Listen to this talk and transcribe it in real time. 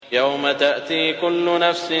يوم تأتي كل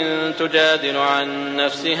نفس تجادل عن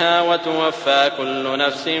نفسها وتوفى كل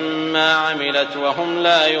نفس ما عملت وهم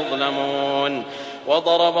لا يظلمون.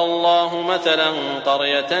 وضرب الله مثلا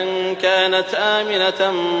قرية كانت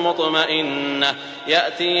آمنة مطمئنة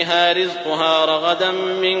يأتيها رزقها رغدا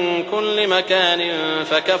من كل مكان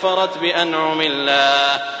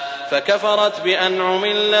فكفرت بأنعم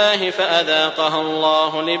الله فأذاقها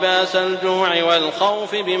الله لباس الجوع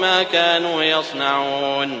والخوف بما كانوا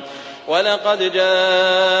يصنعون. ولقد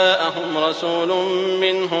جاءهم رسول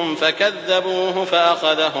منهم فكذبوه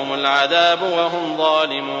فأخذهم العذاب وهم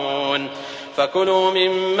ظالمون. فكلوا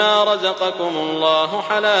مما رزقكم الله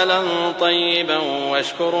حلالا طيبا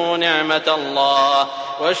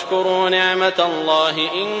واشكروا نعمة الله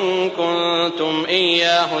إن كنتم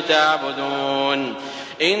إياه تعبدون.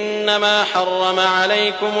 إنما حرم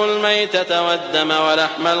عليكم الميتة والدم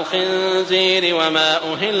ولحم الخنزير وما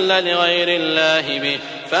أهل لغير الله به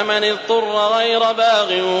فمن اضطر غير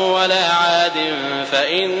باغ ولا عاد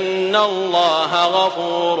فإن الله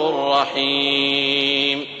غفور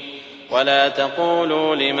رحيم. ولا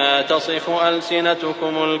تقولوا لما تصف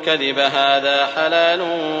ألسنتكم الكذب هذا حلال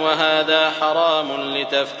وهذا حرام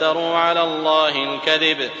لتفتروا على الله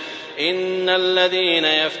الكذب إن الذين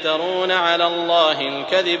يفترون على الله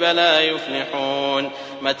الكذب لا يفلحون.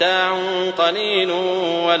 متاع قليل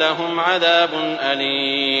ولهم عذاب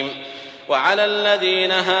أليم. وعلى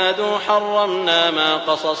الذين هادوا حرمنا ما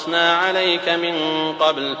قصصنا عليك من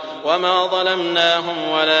قبل وما ظلمناهم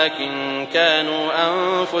ولكن كانوا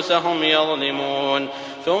أنفسهم يظلمون.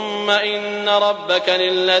 ثم إن ربك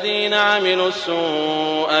للذين عملوا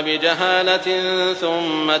السوء بجهالة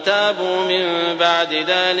ثم تابوا من بعد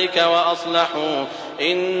ذلك وأصلحوا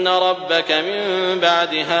إن ربك من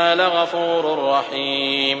بعدها لغفور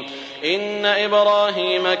رحيم. إن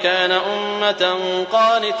إبراهيم كان أمة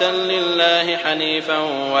قانتا لله حنيفا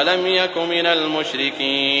ولم يك من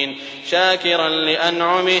المشركين شاكرا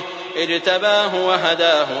لأنعمه اجتباه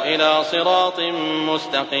وهداه إلى صراط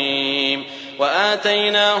مستقيم.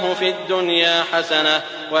 وآتيناه في الدنيا حسنة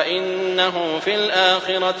وإنه في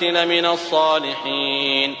الآخرة لمن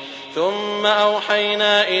الصالحين. ثم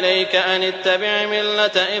أوحينا إليك أن اتبع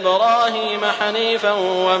ملة إبراهيم حنيفا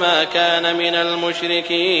وما كان من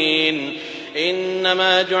المشركين.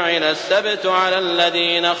 إنما جعل السبت على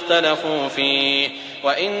الذين اختلفوا فيه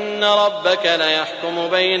وإن ربك ليحكم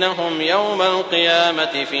بينهم يوم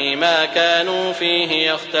القيامة فيما كانوا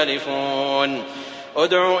فيه يختلفون.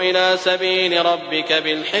 ادع إلى سبيل ربك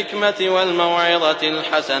بالحكمة والموعظة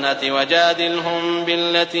الحسنة وجادلهم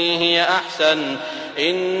بالتي هي أحسن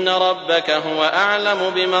إن ربك هو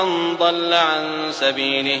أعلم بمن ضل عن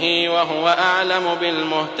سبيله وهو أعلم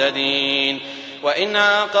بالمهتدين. وإن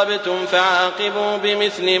عاقبتم فعاقبوا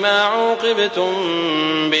بمثل ما عوقبتم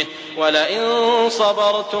به ولئن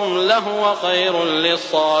صبرتم لهو خير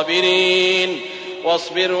للصابرين.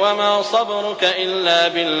 واصبر وما صبرك إلا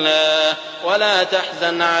بالله ولا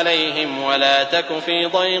تحزن عليهم ولا تك في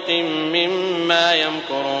ضيق مما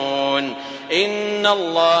يمكرون. إن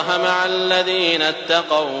الله مع الذين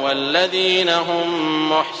اتقوا والذين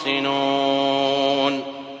هم محسنون.